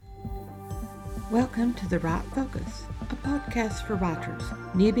Welcome to The Right Focus, a podcast for writers,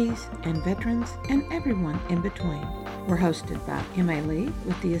 newbies, and veterans, and everyone in between. We're hosted by M.A. Lee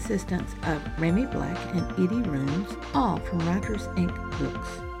with the assistance of Remy Black and Edie Rooms, all from Writers Inc. books.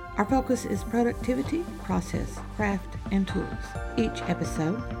 Our focus is productivity, process, craft, and tools. Each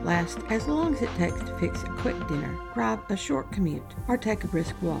episode lasts as long as it takes to fix a quick dinner, drive a short commute, or take a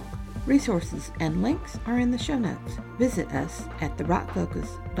brisk walk. Resources and links are in the show notes. Visit us at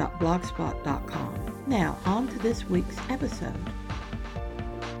therightfocus.blogspot.com. Now, on to this week's episode.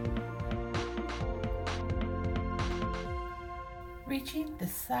 Reaching the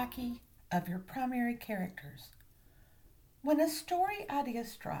psyche of your primary characters. When a story idea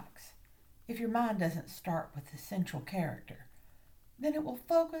strikes, if your mind doesn't start with the central character, then it will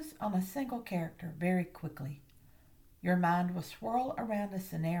focus on a single character very quickly. Your mind will swirl around a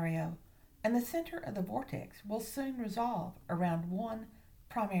scenario, and the center of the vortex will soon resolve around one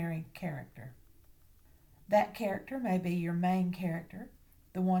primary character. That character may be your main character,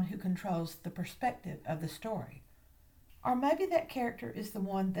 the one who controls the perspective of the story. Or maybe that character is the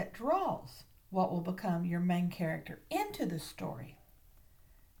one that draws what will become your main character into the story.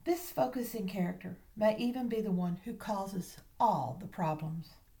 This focusing character may even be the one who causes all the problems.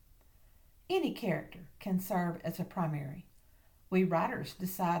 Any character can serve as a primary. We writers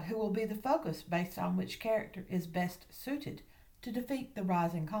decide who will be the focus based on which character is best suited to defeat the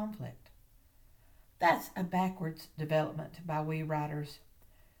rising conflict. That's a backwards development by we writers.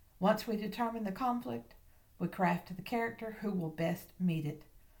 Once we determine the conflict, we craft the character who will best meet it.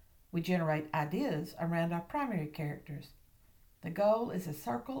 We generate ideas around our primary characters. The goal is a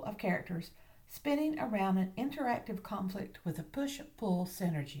circle of characters spinning around an interactive conflict with a push-pull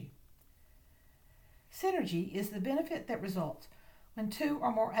synergy. Synergy is the benefit that results when two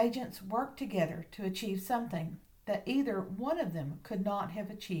or more agents work together to achieve something that either one of them could not have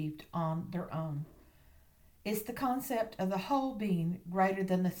achieved on their own. It's the concept of the whole being greater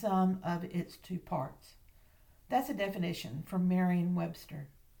than the sum of its two parts. That's a definition from Merriam-Webster.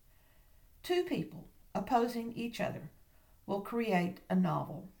 Two people opposing each other will create a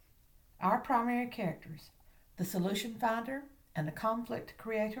novel. Our primary characters, the solution finder and the conflict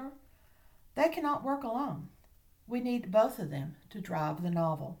creator, they cannot work alone. We need both of them to drive the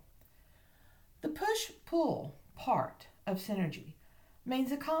novel. The push-pull part of synergy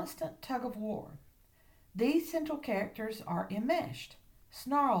means a constant tug-of-war. These central characters are enmeshed,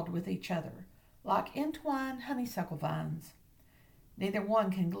 snarled with each other, like entwined honeysuckle vines. Neither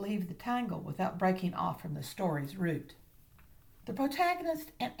one can leave the tangle without breaking off from the story's root. The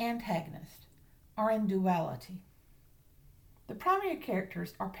protagonist and antagonist are in duality. The primary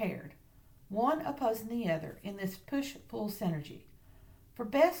characters are paired, one opposing the other in this push-pull synergy. For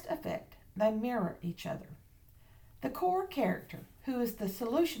best effect, they mirror each other. The core character, who is the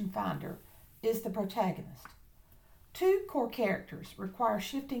solution finder, is the protagonist. Two core characters require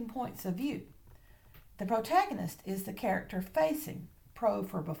shifting points of view. The protagonist is the character facing, pro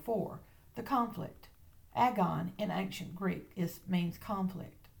for before, the conflict. Agon in ancient Greek means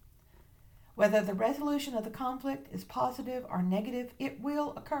conflict. Whether the resolution of the conflict is positive or negative, it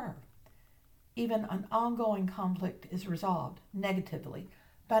will occur. Even an ongoing conflict is resolved negatively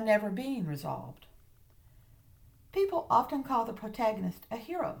by never being resolved. People often call the protagonist a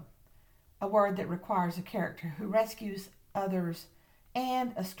hero, a word that requires a character who rescues others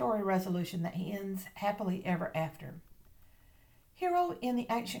and a story resolution that ends happily ever after. Hero in the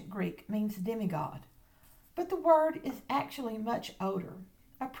ancient Greek means demigod, but the word is actually much older,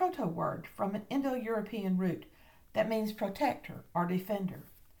 a proto-word from an Indo-European root that means protector or defender.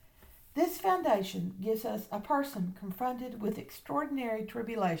 This foundation gives us a person confronted with extraordinary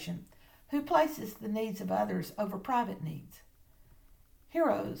tribulation who places the needs of others over private needs.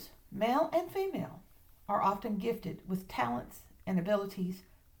 Heroes, male and female, are often gifted with talents and abilities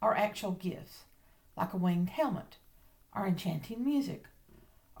or actual gifts, like a winged helmet, or enchanting music,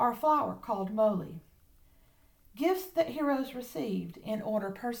 or a flower called moly. Gifts that heroes received in order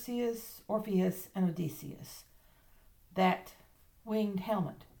Perseus, Orpheus, and Odysseus. That winged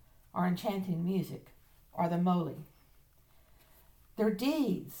helmet, or enchanting music, or the moly. Their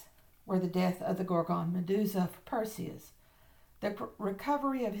deeds were the death of the Gorgon Medusa for Perseus, the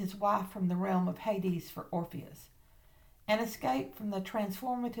recovery of his wife from the realm of Hades for Orpheus, and escape from the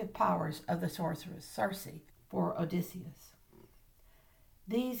transformative powers of the sorceress Circe for Odysseus.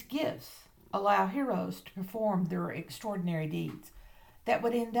 These gifts allow heroes to perform their extraordinary deeds that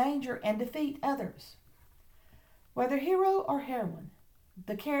would endanger and defeat others. Whether hero or heroine,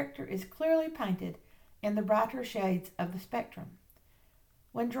 the character is clearly painted in the brighter shades of the spectrum.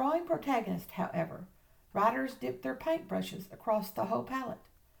 When drawing protagonists, however, writers dip their paintbrushes across the whole palette.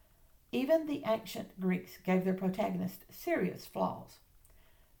 Even the ancient Greeks gave their protagonists serious flaws.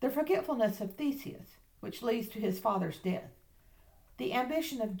 The forgetfulness of Theseus, which leads to his father's death. The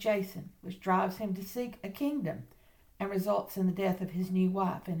ambition of Jason, which drives him to seek a kingdom and results in the death of his new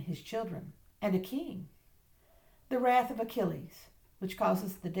wife and his children, and a king. The wrath of Achilles, which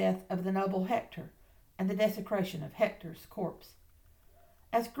causes the death of the noble Hector and the desecration of Hector's corpse.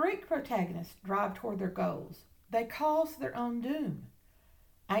 As Greek protagonists drive toward their goals, they cause their own doom.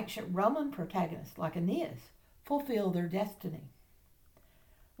 Ancient Roman protagonists, like Aeneas, fulfill their destiny.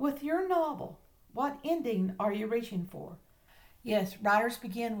 With your novel, what ending are you reaching for? Yes, writers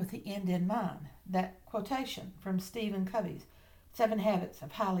begin with the end in mind. That quotation from Stephen Covey's 7 Habits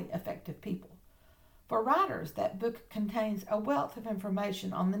of Highly Effective People. For writers, that book contains a wealth of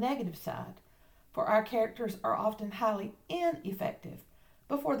information on the negative side, for our characters are often highly ineffective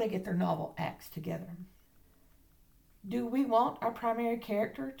before they get their novel acts together. Do we want our primary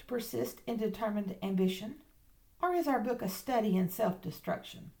character to persist in determined ambition? Or is our book a study in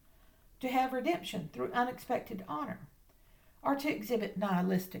self-destruction, to have redemption through unexpected honor, or to exhibit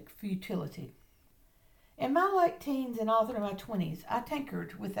nihilistic futility? In my late teens and all through my 20s, I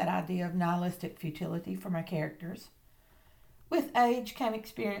tinkered with that idea of nihilistic futility for my characters. With age came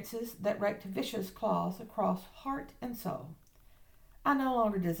experiences that raked vicious claws across heart and soul. I no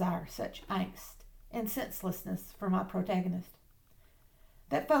longer desire such angst and senselessness for my protagonist.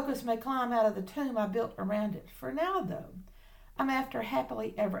 That focus may climb out of the tomb I built around it. For now, though, I'm after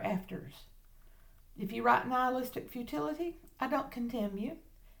happily ever afters. If you write nihilistic futility, I don't condemn you.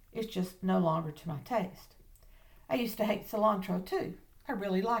 It's just no longer to my taste. I used to hate cilantro too. I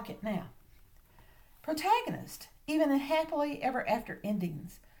really like it now. Protagonists, even in happily ever after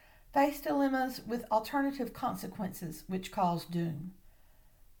endings, face dilemmas with alternative consequences which cause doom.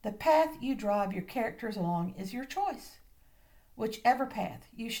 The path you drive your characters along is your choice. Whichever path,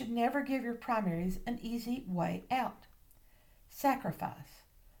 you should never give your primaries an easy way out. Sacrifice,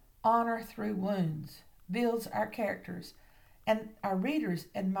 honor through wounds, builds our characters, and our readers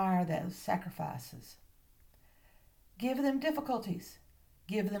admire those sacrifices. Give them difficulties,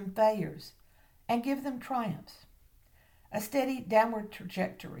 give them failures, and give them triumphs. A steady downward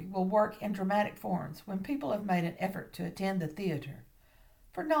trajectory will work in dramatic forms when people have made an effort to attend the theater.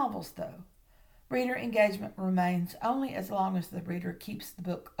 For novels, though, reader engagement remains only as long as the reader keeps the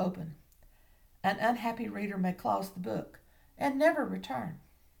book open. An unhappy reader may close the book and never return.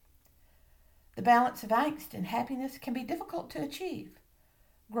 The balance of angst and happiness can be difficult to achieve.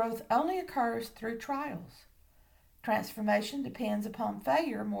 Growth only occurs through trials. Transformation depends upon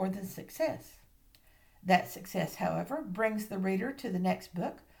failure more than success. That success, however, brings the reader to the next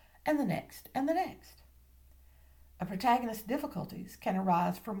book and the next and the next. A protagonist's difficulties can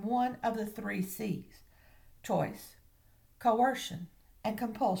arise from one of the 3 C's: choice, coercion, and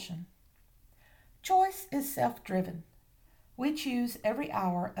compulsion. Choice is self-driven. We choose every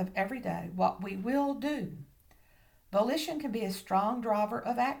hour of every day what we will do. Volition can be a strong driver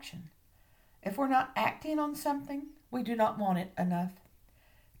of action. If we're not acting on something, we do not want it enough.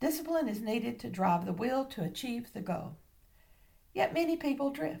 Discipline is needed to drive the will to achieve the goal. Yet many people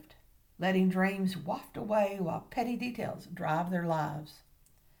drift, letting dreams waft away while petty details drive their lives.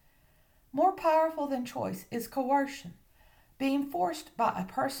 More powerful than choice is coercion, being forced by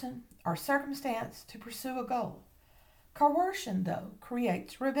a person or circumstance to pursue a goal. Coercion, though,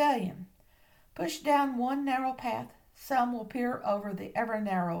 creates rebellion. Pushed down one narrow path, some will peer over the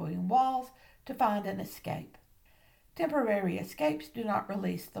ever-narrowing walls to find an escape. Temporary escapes do not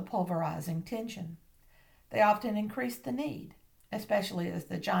release the pulverizing tension. They often increase the need, especially as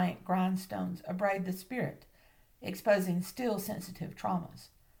the giant grindstones abrade the spirit, exposing still sensitive traumas.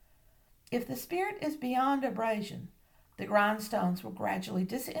 If the spirit is beyond abrasion, the grindstones will gradually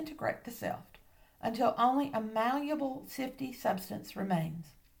disintegrate the self until only a malleable, sifty substance remains.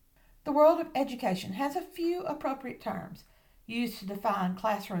 The world of education has a few appropriate terms used to define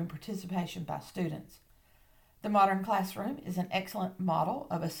classroom participation by students. The modern classroom is an excellent model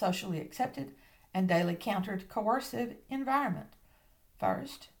of a socially accepted and daily countered coercive environment.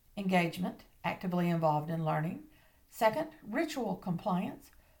 First, engagement, actively involved in learning. Second, ritual compliance,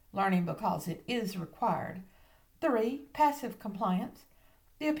 learning because it is required. 3, passive compliance,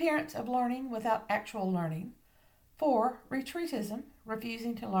 the appearance of learning without actual learning. 4, retreatism,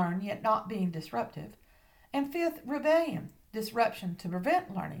 refusing to learn yet not being disruptive. And 5th, rebellion, disruption to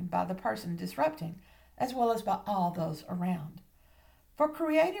prevent learning by the person disrupting, as well as by all those around. For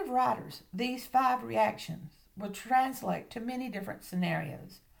creative writers, these 5 reactions would translate to many different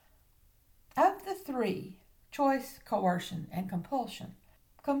scenarios. Of the 3, choice, coercion, and compulsion,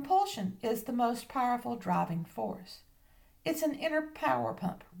 compulsion is the most powerful driving force. It's an inner power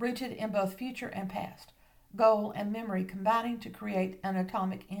pump rooted in both future and past, goal and memory combining to create an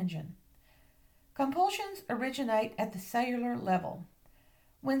atomic engine. Compulsions originate at the cellular level.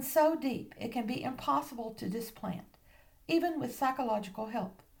 When so deep, it can be impossible to displant, even with psychological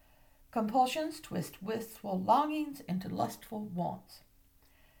help. Compulsions twist wistful longings into lustful wants.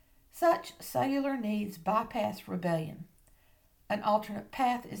 Such cellular needs bypass rebellion. An alternate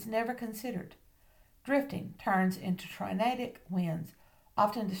path is never considered. Drifting turns into tornadic winds,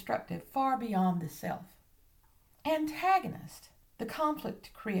 often destructive far beyond the self. Antagonist, the conflict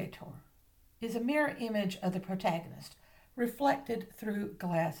creator, is a mirror image of the protagonist, reflected through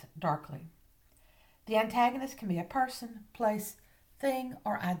glass darkly. The antagonist can be a person, place, thing,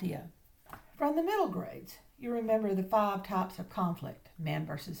 or idea. From the middle grades, you remember the 5 types of conflict: man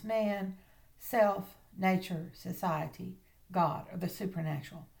versus man, self, nature, society, God, or the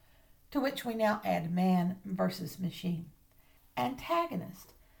supernatural, to which we now add man versus machine.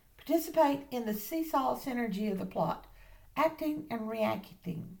 Antagonists participate in the seesaw synergy of the plot, acting and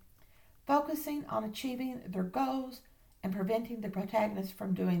reacting, focusing on achieving their goals and preventing the protagonist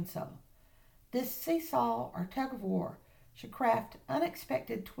from doing so. This seesaw or tug of war should craft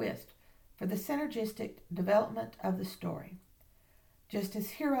unexpected twists for the synergistic development of the story. Just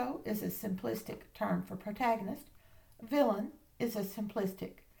as hero is a simplistic term for protagonist, villain is a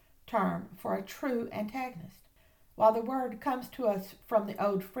simplistic term for a true antagonist. While the word comes to us from the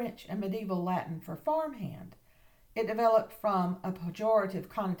Old French and medieval Latin for farmhand, it developed from a pejorative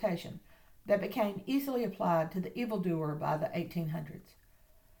connotation that became easily applied to the evildoer by the 1800s.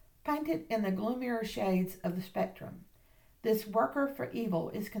 Painted in the gloomier shades of the spectrum, this worker for evil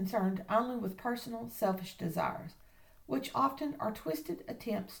is concerned only with personal selfish desires, which often are twisted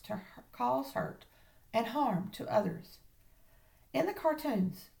attempts to cause hurt and harm to others. In the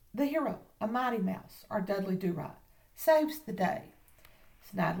cartoons, the hero, a Mighty Mouse or Dudley Do-Right, saves the day.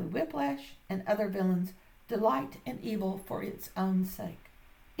 Snidely Whiplash and other villains delight in evil for its own sake.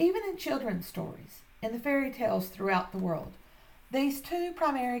 Even in children's stories, in the fairy tales throughout the world, these 2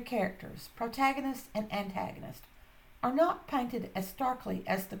 primary characters, protagonist and antagonist, are not painted as starkly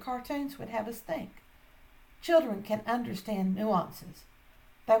as the cartoons would have us think. Children can understand nuances.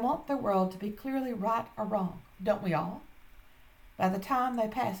 They want their world to be clearly right or wrong, don't we all? By the time they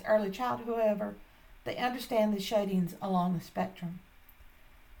pass early childhood, however, they understand the shadings along the spectrum.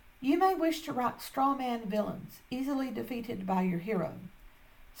 You may wish to write straw man villains, easily defeated by your hero.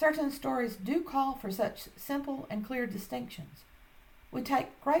 Certain stories do call for such simple and clear distinctions. We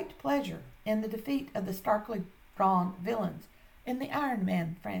take great pleasure in the defeat of the starkly drawn villains in the Iron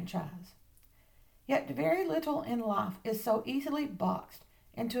Man franchise. Yet very little in life is so easily boxed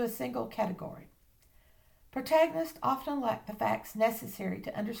into a single category. Protagonists often lack the facts necessary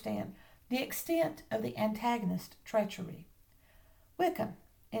to understand the extent of the antagonist's treachery. Wickham,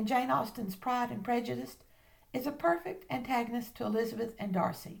 in Jane Austen's Pride and Prejudice, is a perfect antagonist to Elizabeth and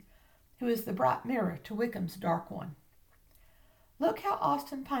Darcy, who is the bright mirror to Wickham's dark one. Look how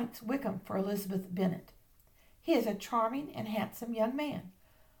Austen paints Wickham for Elizabeth Bennet. He is a charming and handsome young man,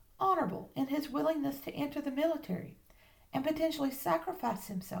 honorable in his willingness to enter the military and potentially sacrifice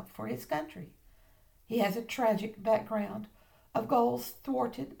himself for his country. He has a tragic background of goals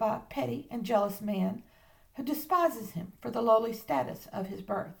thwarted by a petty and jealous man who despises him for the lowly status of his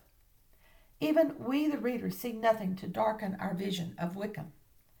birth. Even we, the readers, see nothing to darken our vision of Wickham.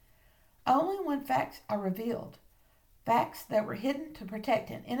 Only when facts are revealed, facts that were hidden to protect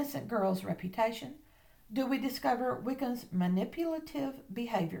an innocent girl's reputation, do we discover Wickham's manipulative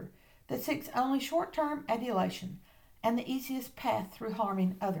behavior that seeks only short-term adulation and the easiest path through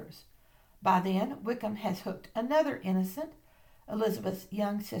harming others. By then, Wickham has hooked another innocent, Elizabeth's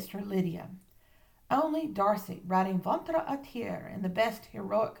young sister Lydia. Only Darcy, riding ventre à terre in the best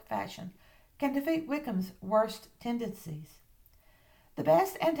heroic fashion, can defeat Wickham's worst tendencies. The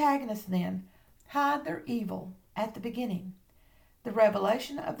best antagonists, then, hide their evil at the beginning. The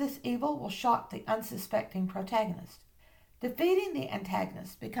revelation of this evil will shock the unsuspecting protagonist. Defeating the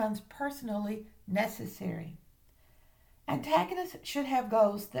antagonist becomes personally necessary. Antagonists should have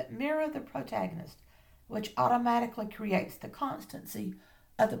goals that mirror the protagonist, which automatically creates the constancy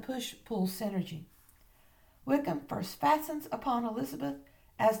of the push-pull synergy. Wickham first fastens upon Elizabeth,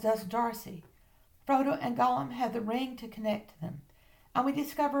 as does Darcy. Frodo and Gollum have the ring to connect them, and we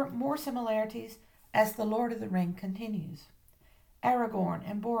discover more similarities as the Lord of the Ring continues. Aragorn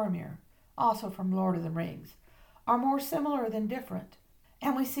and Boromir, also from Lord of the Rings, are more similar than different,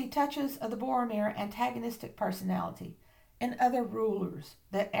 and we see touches of the Boromir antagonistic personality in other rulers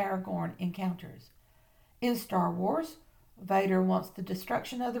that Aragorn encounters. In Star Wars, Vader wants the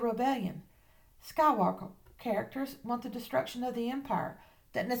destruction of the rebellion. Skywalker characters want the destruction of the empire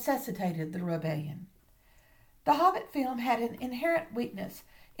that necessitated the rebellion. The Hobbit film had an inherent weakness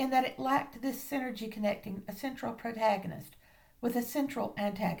in that it lacked this synergy connecting a central protagonist with a central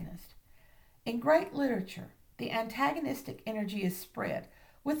antagonist. In great literature, the antagonistic energy is spread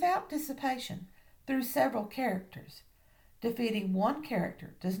without dissipation through several characters. Defeating one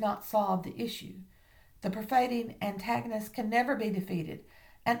character does not solve the issue. The pervading antagonist can never be defeated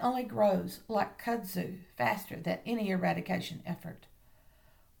and only grows like kudzu faster than any eradication effort.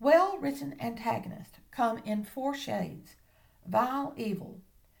 Well-written antagonists come in four shades: vile evil,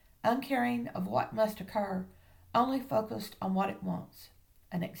 uncaring of what must occur, only focused on what it wants.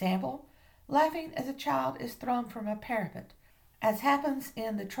 An example, laughing as a child is thrown from a parapet, as happens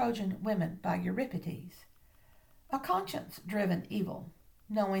in The Trojan Women by Euripides. A conscience-driven evil,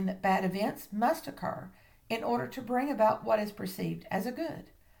 knowing that bad events must occur in order to bring about what is perceived as a good.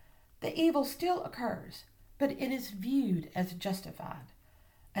 The evil still occurs, but it is viewed as justified.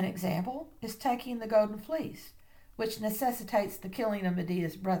 An example is taking the Golden Fleece, which necessitates the killing of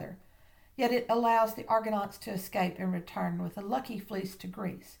Medea's brother, yet it allows the Argonauts to escape and return with a lucky fleece to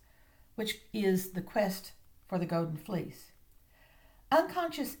Greece, which is the quest for the Golden Fleece.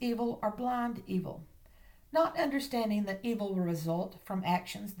 Unconscious evil or blind evil, not understanding that evil will result from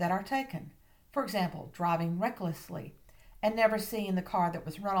actions that are taken. For example, driving recklessly and never seeing the car that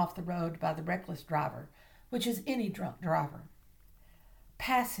was run off the road by the reckless driver, which is any drunk driver.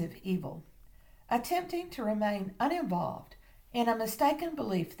 Passive evil, attempting to remain uninvolved in a mistaken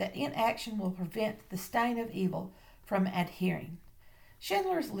belief that inaction will prevent the stain of evil from adhering.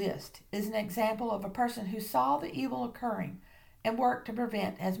 Schindler's List is an example of a person who saw the evil occurring and worked to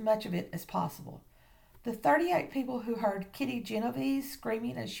prevent as much of it as possible. The 38 people who heard Kitty Genovese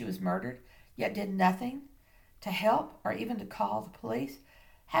screaming as she was murdered, yet did nothing to help or even to call the police,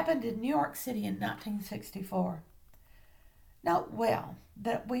 happened in New York City in 1964. Note well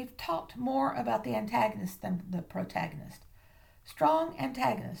that we've talked more about the antagonist than the protagonist. Strong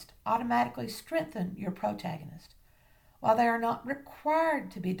antagonists automatically strengthen your protagonist. While they are not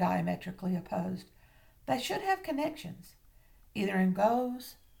required to be diametrically opposed, they should have connections, either in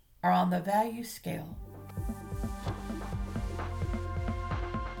goals or on the value scale.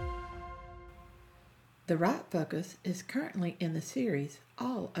 The Right Focus is currently in the series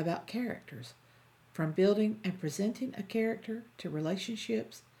all about characters, from building and presenting a character to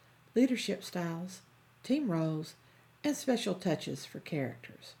relationships, leadership styles, team roles, and special touches for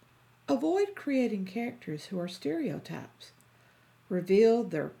characters. Avoid creating characters who are stereotypes. Reveal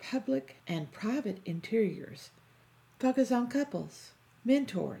their public and private interiors. Focus on couples,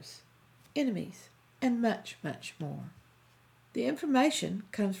 mentors, enemies, and much, much more. The information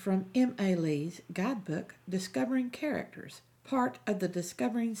comes from M.A. Lee's guidebook, Discovering Characters, part of the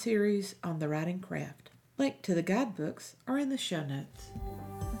Discovering series on the writing craft. Link to the guidebooks are in the show notes.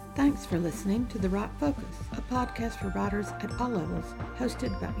 Thanks for listening to The Right Focus, a podcast for writers at all levels,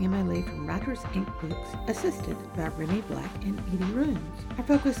 hosted by M.A. Lee from Writers Inc. Books, assisted by Renee Black and Edie Runes. Our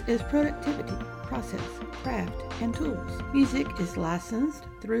focus is productivity, process, craft, and tools. Music is licensed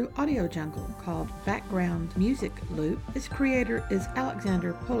through Audio Jungle, called Background Music Loop. Its creator is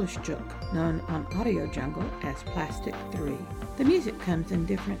Alexander Polishchuk, known on Audio Jungle as Plastic 3. The music comes in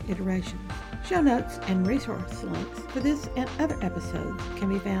different iterations. Show notes and resource links for this and other episodes can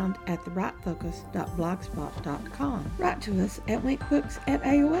be found at therightfocus.blogspot.com. Write to us at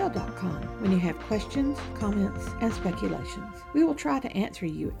winkbooks@aol.com when you have questions, comments, and speculations. We will try to answer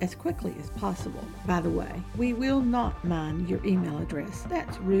you as quickly as possible. By the way, we will not mine your email address.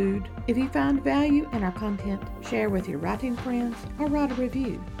 That's rude. If you find value in our content, share with your writing friends or write a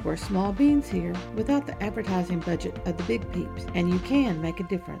review. We're small beans here without the advertising budget of the big peeps, and you can make a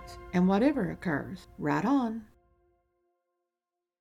difference. And whatever occurs, write on.